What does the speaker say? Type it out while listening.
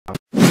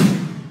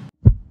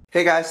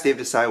Hey guys,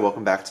 DaveDisci,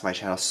 welcome back to my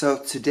channel.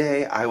 So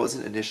today I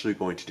wasn't initially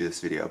going to do this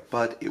video,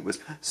 but it was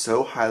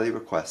so highly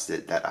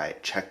requested that I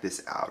checked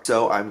this out.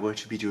 So I'm going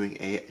to be doing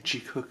a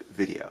Jikook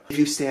video. If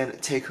you stan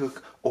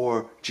Taekook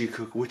or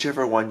Jikook,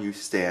 whichever one you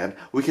stan,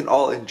 we can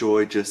all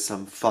enjoy just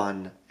some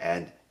fun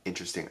and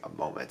interesting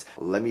moments.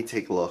 Let me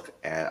take a look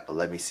and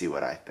let me see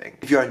what I think.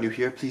 If you are new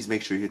here, please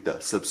make sure you hit the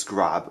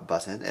subscribe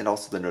button and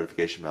also the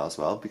notification bell as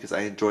well, because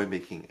I enjoy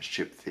making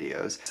ship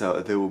videos, so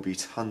there will be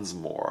tons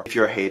more. If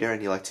you're a hater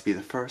and you like to be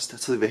the first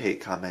to leave a hate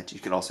comment, you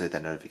can also hit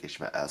that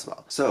notification bell as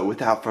well. So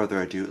without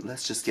further ado,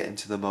 let's just get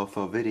into the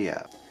mofo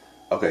video.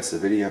 Okay, so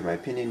video of my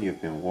opinion,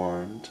 you've been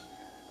warned.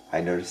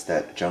 I noticed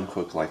that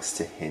Jungkook likes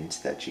to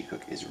hint that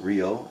Jikook is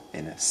real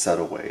in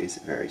subtle ways,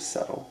 very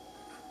subtle.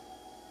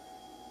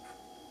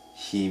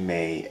 He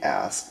may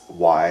ask,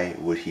 why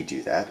would he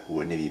do that?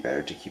 Wouldn't it be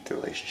better to keep the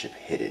relationship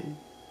hidden?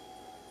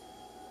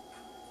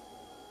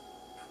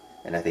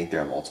 And I think there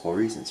are multiple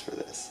reasons for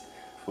this.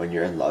 When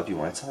you're in love, you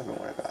want to tell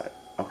everyone about it.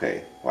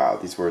 Okay, wow,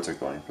 these words are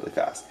going really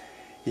fast.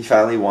 He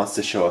finally wants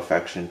to show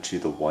affection to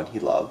the one he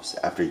loves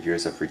after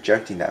years of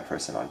rejecting that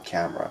person on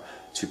camera,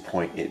 to the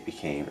point it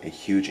became a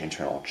huge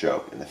internal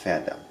joke in the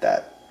fandom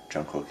that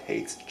Jungkook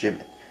hates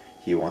Jimin.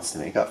 He wants to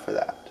make up for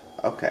that.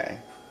 Okay.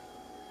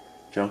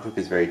 Jungkook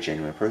is a very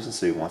genuine person,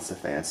 so he wants the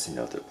fans to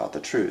know about the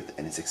truth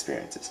and his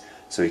experiences.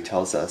 So he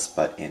tells us,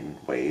 but in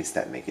ways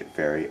that make it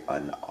very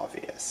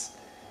unobvious.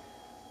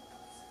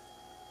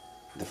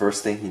 The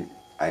first thing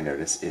I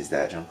notice is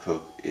that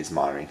Jungkook is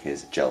monitoring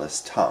his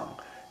jealous tongue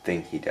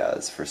thing he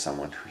does for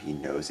someone who he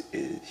knows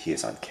he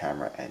is on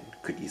camera and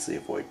could easily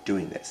avoid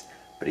doing this.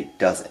 But he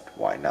doesn't.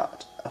 Why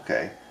not?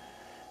 Okay.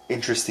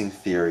 Interesting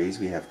theories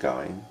we have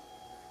going.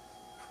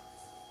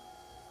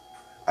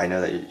 I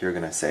know that you're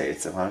going to say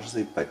it's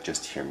subconsciously, but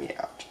just hear me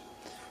out.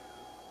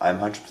 I'm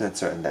 100%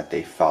 certain that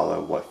they follow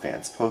what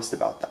fans post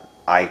about them.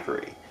 I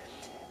agree.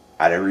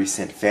 At a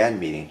recent fan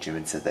meeting,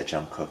 Jimin said that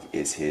Jungkook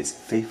is his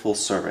faithful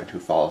servant who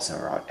follows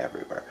him around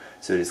everywhere.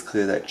 So it is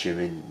clear that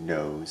Jimin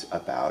knows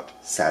about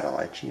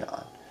Satellite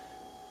Jian.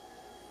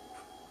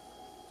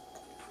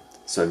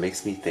 So it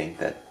makes me think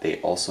that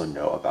they also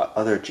know about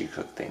other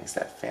Jikook things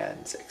that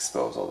fans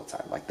expose all the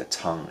time, like the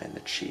tongue and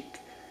the cheek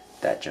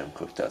that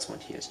Jungkook does when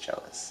he is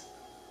jealous.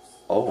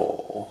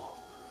 Oh.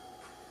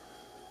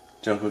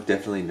 Jungkook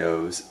definitely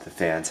knows the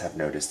fans have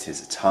noticed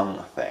his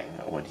tongue thing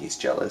when he's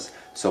jealous,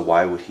 so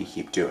why would he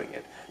keep doing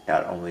it?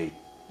 Not only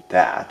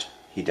that,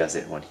 he does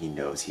it when he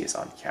knows he is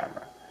on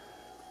camera.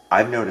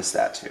 I've noticed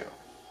that too,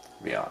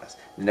 to be honest.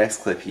 The next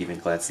clip, he even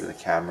glances at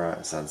the camera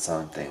and says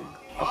something.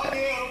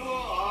 Okay.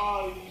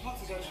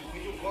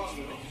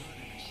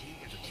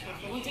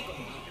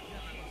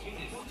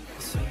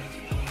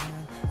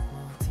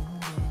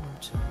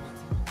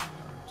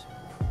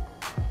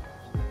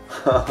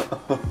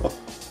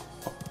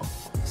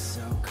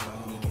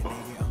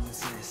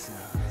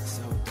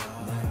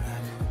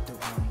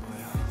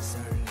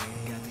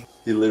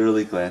 He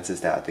literally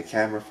glances down at the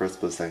camera,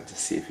 first listening to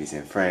see if he's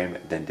in frame,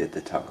 then did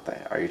the tongue thing.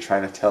 Are you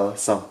trying to tell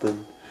us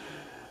something?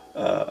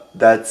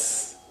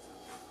 That's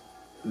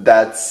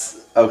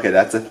okay,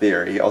 that's a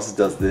theory. He also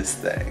does this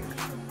thing.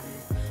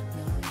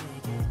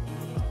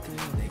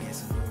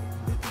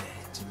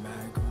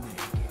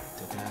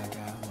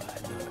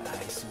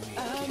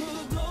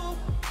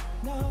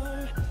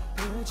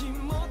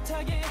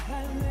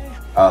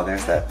 Oh,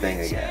 there's that thing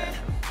again.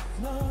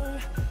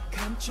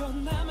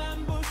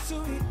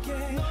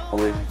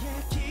 Only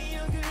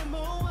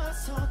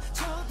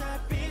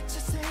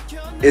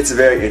it's a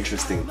very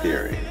interesting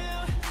theory.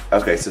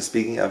 Okay, so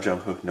speaking of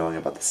Jungkook knowing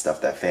about the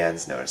stuff that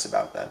fans notice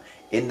about them,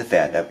 in the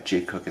fandom,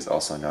 Jikook is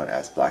also known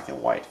as black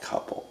and white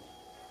couple.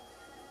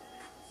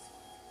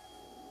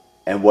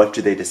 And what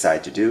do they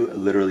decide to do?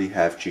 Literally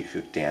have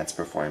Jikook dance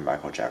performing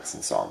Michael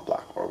Jackson's song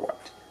Black or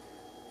White.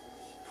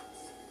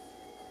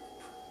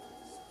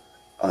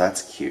 Oh,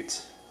 that's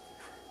cute.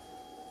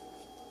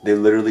 They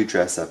literally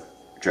dress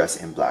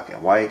in black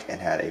and white and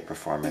had a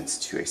performance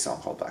to a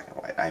song called Black and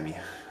White. I mean,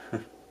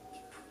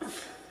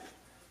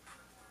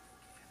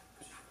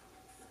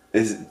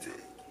 is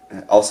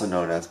also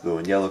known as blue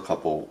and yellow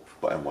couple,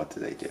 and what do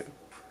they do?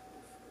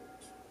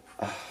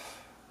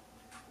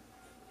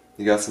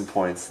 You got some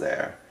points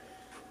there.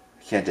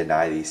 I can't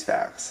deny these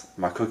facts.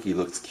 My cookie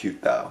looks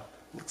cute though.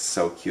 Looks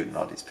so cute in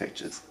all these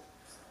pictures.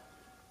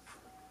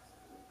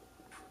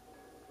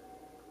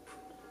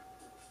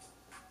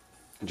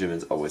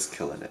 Jimin's always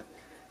killing it.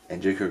 And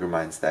Jikook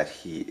reminds that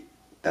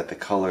the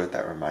color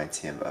that reminds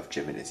him of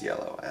Jimin is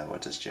yellow. And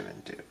what does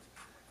Jimin do?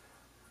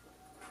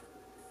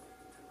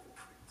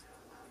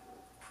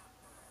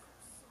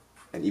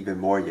 And even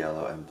more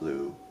yellow and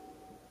blue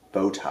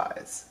bow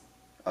ties.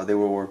 Oh, they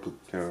were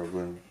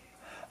blue.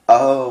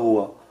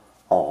 Oh,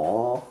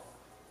 aww.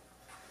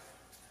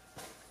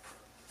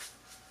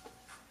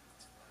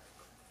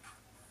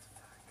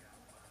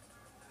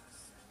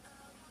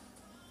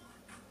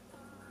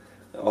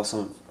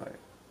 Also,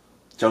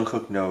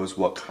 Jungkook knows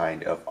what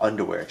kind of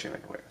underwear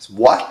Jimin wears.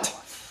 What?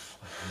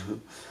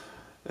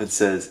 It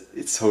says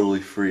it's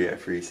totally free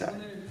at free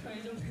sign.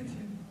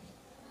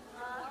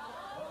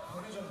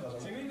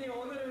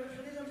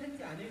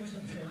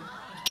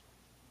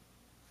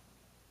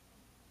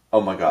 Oh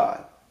my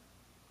god.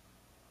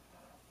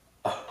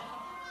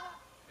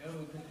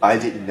 I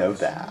didn't know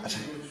that.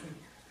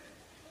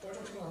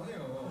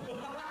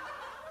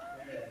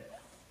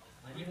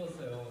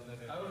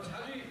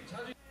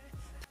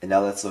 And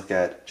now let's look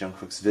at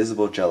Jungkook's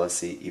visible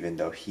jealousy even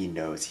though he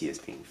knows he is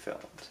being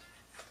filmed.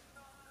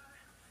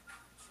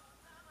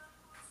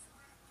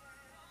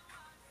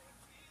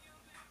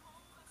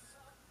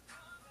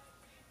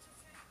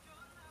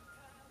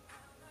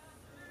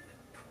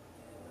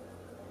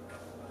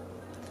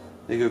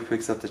 Jikook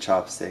picks up the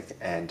chopstick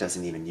and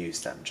doesn't even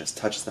use them, just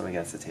touches them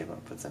against the table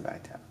and puts them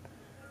back down.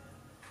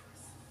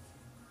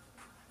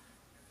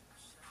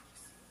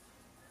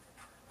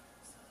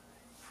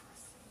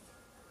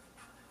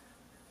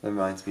 That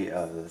reminds me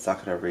of the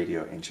Sakura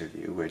radio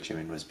interview where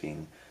Jimin was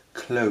being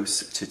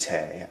close to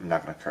Tae, I'm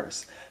not gonna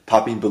curse,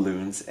 popping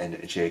balloons and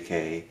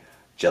JK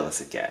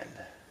jealous again.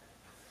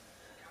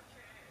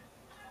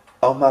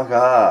 Oh my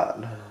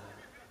god.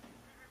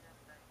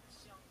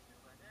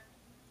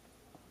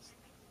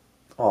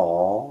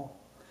 Aww.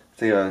 I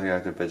think I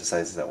could bet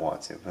sizes that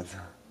want to, but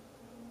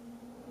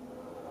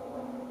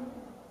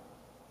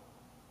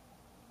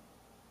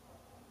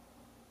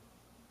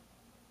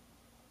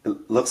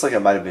it looks like it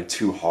might have been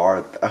too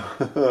hard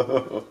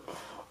though.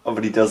 Oh,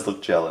 but he does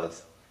look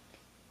jealous.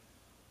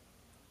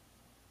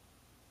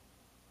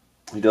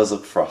 He does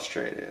look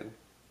frustrated.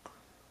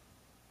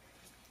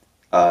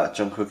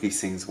 Jungkook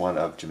sings one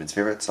of Jimin's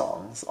favorite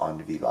songs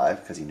on V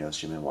Live because he knows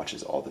Jimin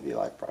watches all the V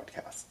Live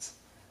broadcasts.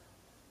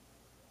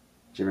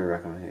 Jimin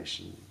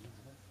recommendation.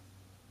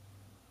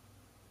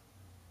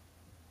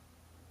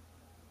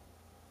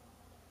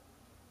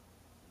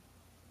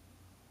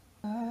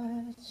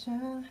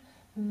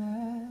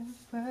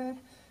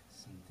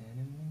 Something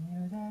in me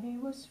knew that it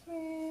was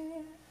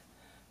real.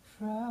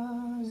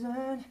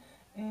 Frozen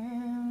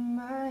in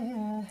my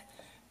head.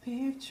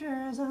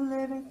 Pictures I'm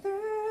living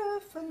through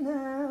for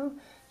now.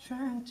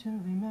 Trying to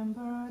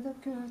remember the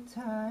good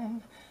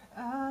time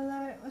our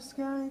life was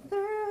going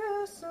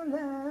through so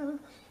now.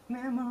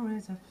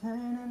 Memories are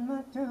playing in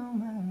my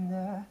dome and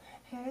I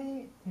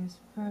hate this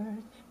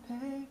bird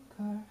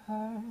paper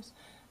hearts.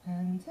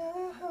 And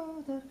I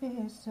hold a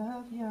piece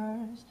of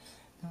yours.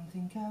 Don't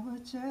think I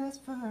would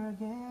just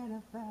forget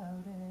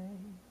about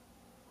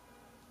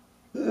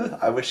it.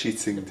 I wish he'd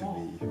sing to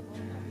me.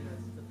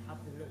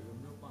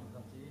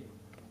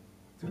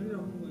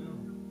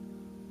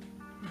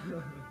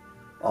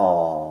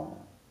 Aww.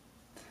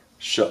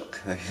 Shook.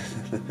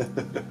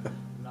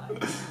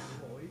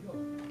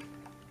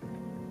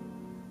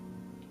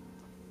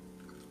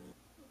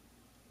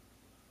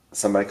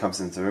 Somebody comes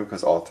into the room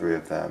because all three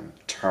of them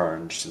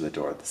turned to the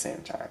door at the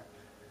same time.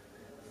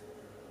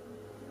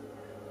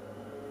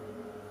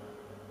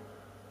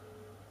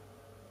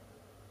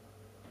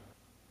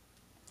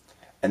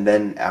 And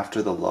then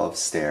after the love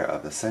stare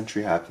of the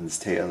century happens,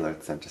 Tae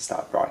alerts them to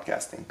stop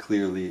broadcasting,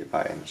 clearly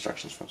by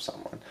instructions from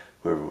someone,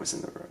 whoever was in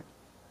the room.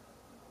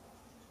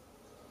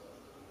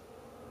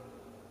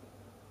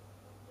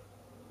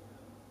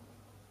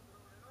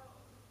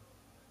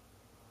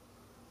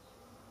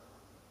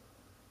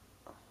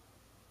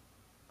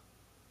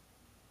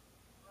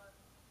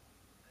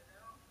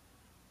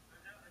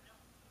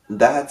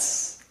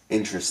 That's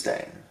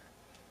interesting.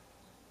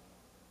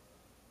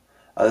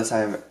 Other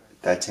time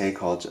that Tae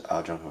called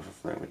Jungkook for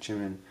flirting with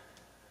Jimin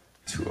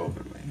too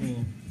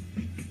openly.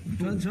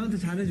 저한테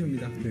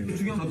잘해줍니다.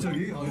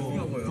 갑자기?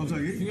 중요한 거예요.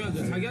 갑자기?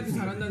 중요하죠. 자기한테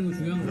잘한다는 거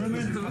중요한 거예요.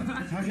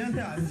 그러면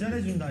자기한테 안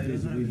잘해준다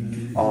이런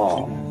사람이.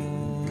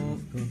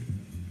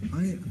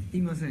 아니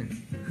이마생.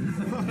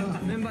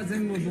 멤버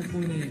쟁모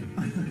복분이.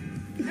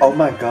 Oh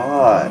my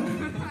god.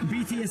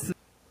 BTS.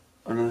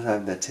 Another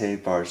time that Tae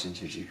barged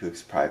into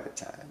Jikook's private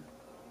time.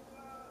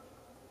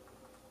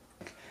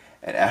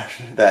 And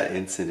after that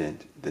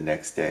incident, the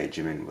next day,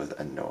 Jimin was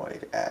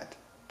annoyed at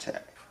Tae.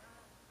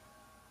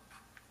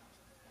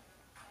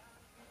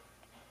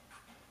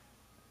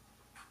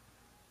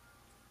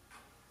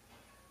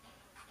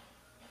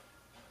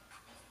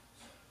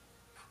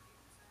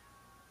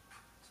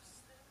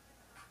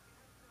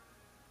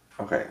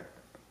 Okay.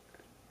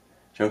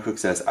 Jungkook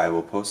says, I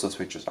will post those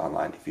pictures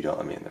online if you don't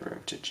let me in the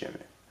room, to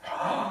Jimin.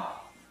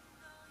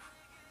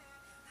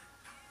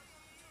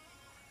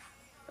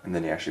 And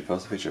then he actually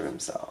posts a picture of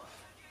himself.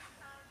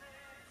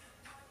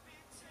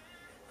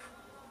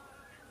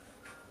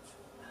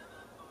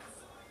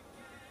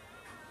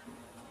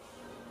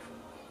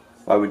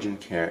 Why would you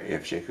care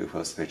if Jikook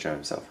posts a picture of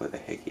himself with a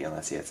hickey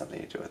unless he had something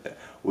to do with it?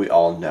 We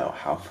all know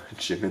how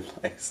much Jimin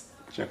likes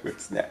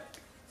Jungkook's neck.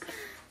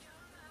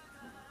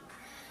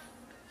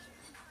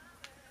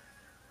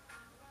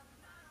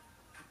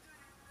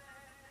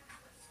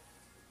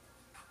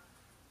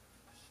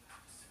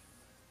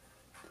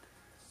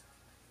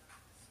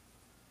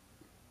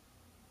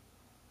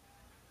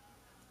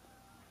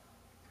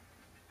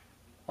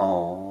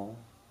 Aww.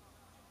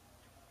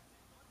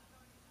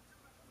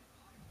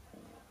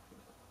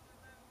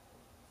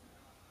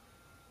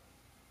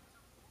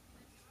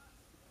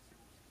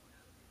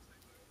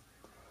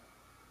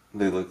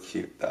 They look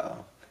cute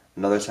though.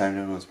 Another time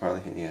Jungkook was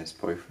partly hitting his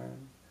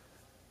boyfriend.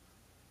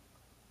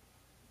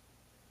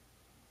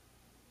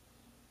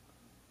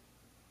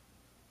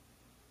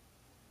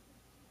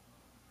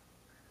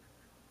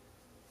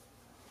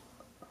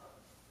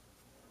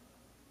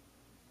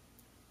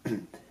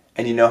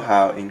 And you know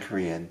how in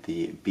Korean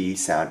the B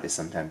sound is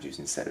sometimes used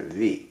instead of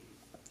V.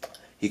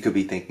 He could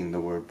be thinking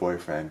the word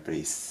boyfriend, but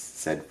he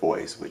said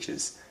voice, which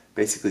is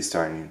basically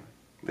starting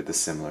with a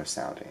similar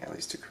sounding, at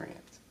least to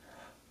Koreans.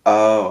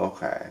 Oh,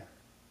 okay.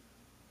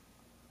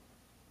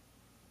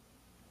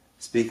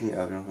 Speaking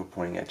of Jungkook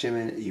pointing at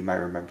Jimin, you might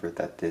remember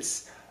that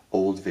this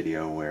old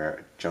video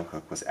where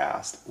Jungkook was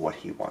asked what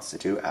he wants to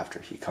do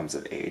after he comes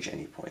of age, and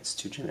he points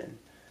to Jimin.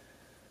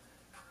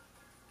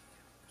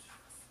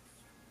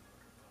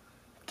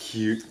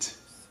 Cute.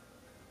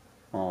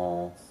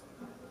 Aww.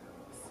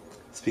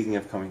 Speaking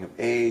of coming of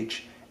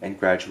age and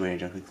graduating,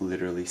 Jungkook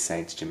literally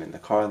sang to Jimin in the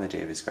car on the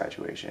day of his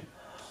graduation.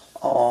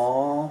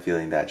 Aww.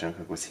 Feeling that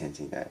Jungkook was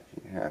hinting that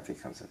after he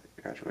comes of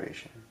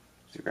graduation,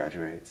 he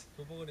graduates.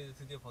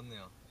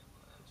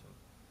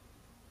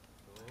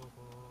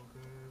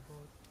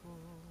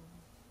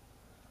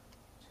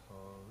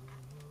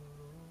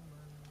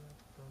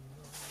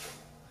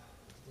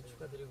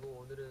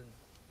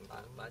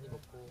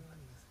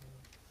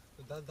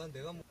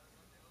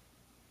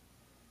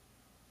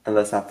 And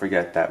let's not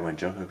forget that when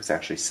Jungkook was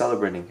actually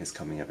celebrating his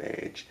coming of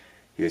age,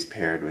 he was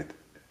paired with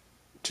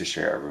to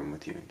share a room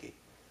with Yoongi.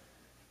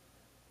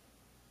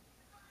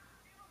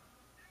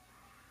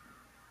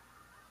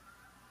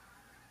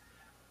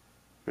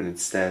 But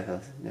instead, he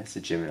was next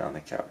to Jimin on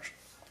the couch.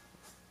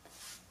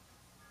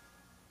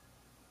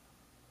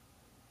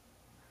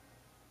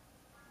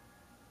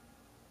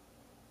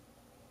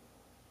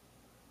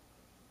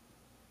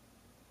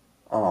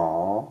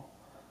 Aww.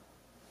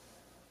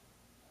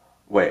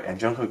 Wait, and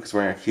Jungkook is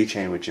wearing a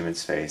keychain with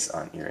Jimin's face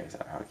on earrings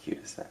on. How cute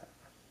is that?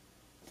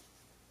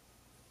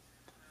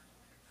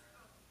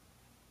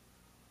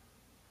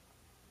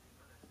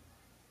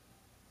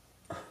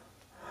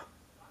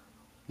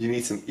 You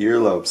need some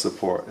earlobe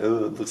support.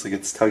 Ew, it looks like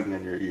it's tugging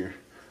on your ear.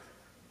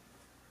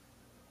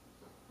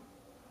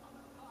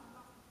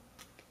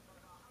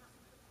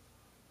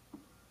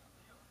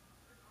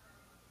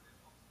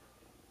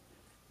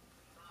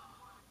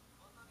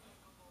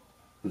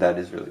 That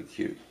is really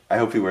cute. I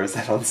hope he wears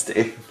that on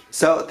stage.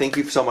 So, thank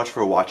you so much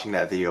for watching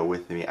that video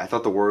with me. I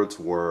thought the words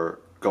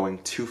were going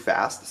too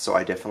fast, so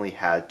I definitely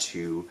had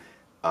to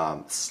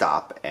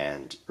stop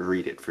and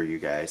read it for you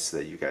guys so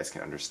that you guys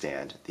can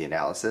understand the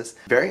analysis.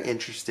 Very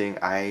interesting.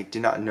 I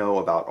did not know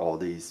about all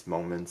these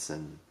moments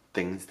and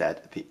things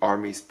that the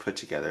armies put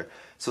together.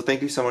 So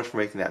thank you so much for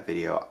making that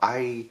video.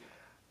 I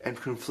am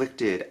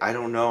conflicted. I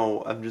don't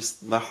know.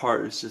 My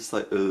heart is just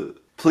like, ugh.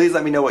 Please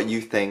let me know what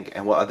you think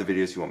and what other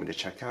videos you want me to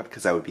check out,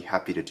 because I would be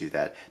happy to do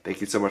that.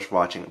 Thank you so much for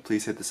watching.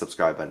 Please hit the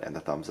subscribe button and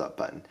the thumbs up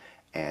button.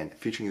 And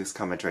featuring this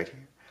comment right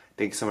here.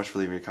 Thank you so much for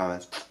leaving your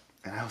comments.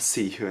 And I'll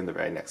see you in the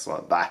very next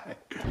one. Bye.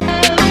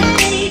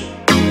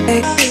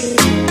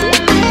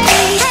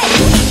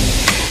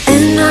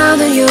 And now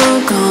that you're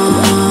gone,